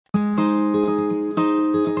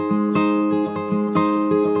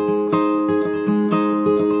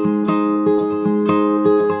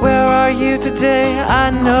you today. I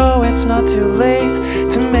know it's not too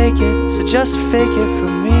late to make it, so just fake it for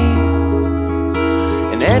me.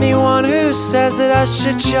 And anyone who says that I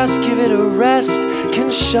should just give it a rest can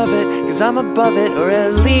shove it, 'cause I'm above it, or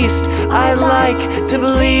at least I like to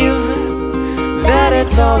believe that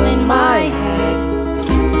it's all in my head.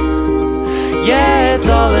 Yeah, it's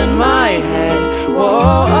all in my head.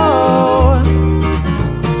 Whoa.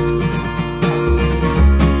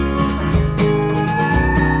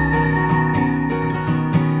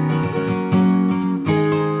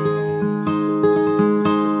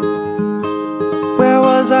 Where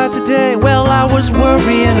was I today? Well, I was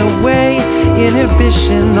worrying away,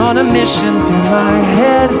 inhibition on a mission through my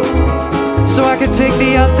head, so I could take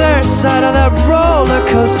the other side of that roller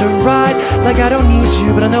coaster ride. Like I don't need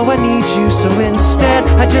you, but I know I need you. So instead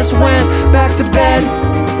I just went back to bed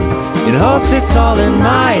in hopes it's all in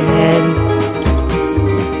my head.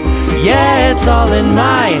 Yeah, it's all in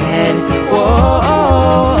my head. Whoa.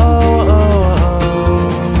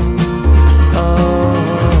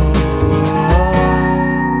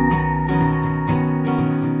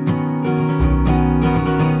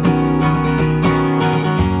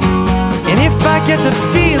 I get to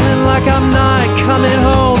feeling like I'm not coming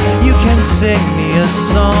home, you can sing me a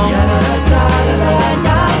song.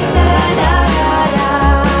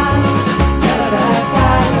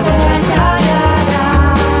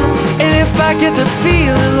 And if I get to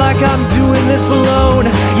feeling like I'm doing this alone,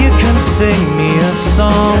 you can sing me a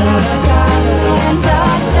song.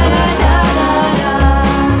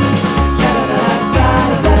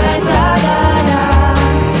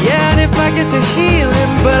 Yeah, and if I get to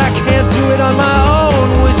healing, but I can't do it on my own,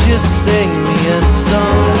 would you sing me a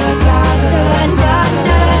song?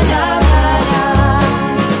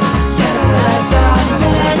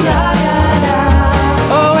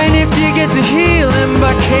 Oh, and if you get to healing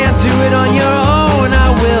but can't do it on your own, I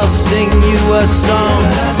will sing you a song.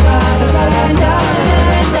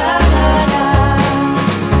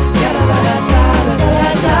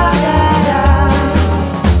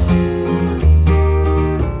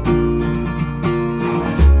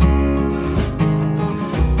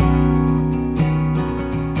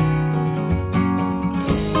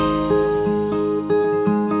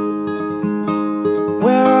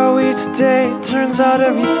 Today, turns out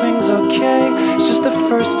everything's okay. It's just the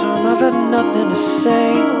first time I've had nothing to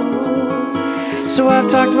say, so I've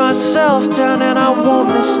talked myself down, and I won't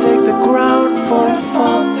mistake the ground for a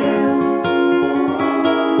fall through.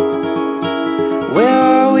 Where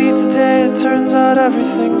are we today? It turns out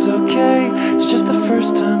everything's okay. It's just the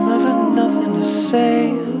first time I've had nothing to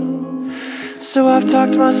say, so I've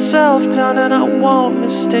talked myself down, and I won't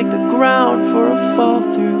mistake the ground for a fall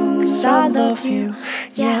through. 'Cause I love you,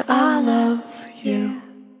 yeah, I love you.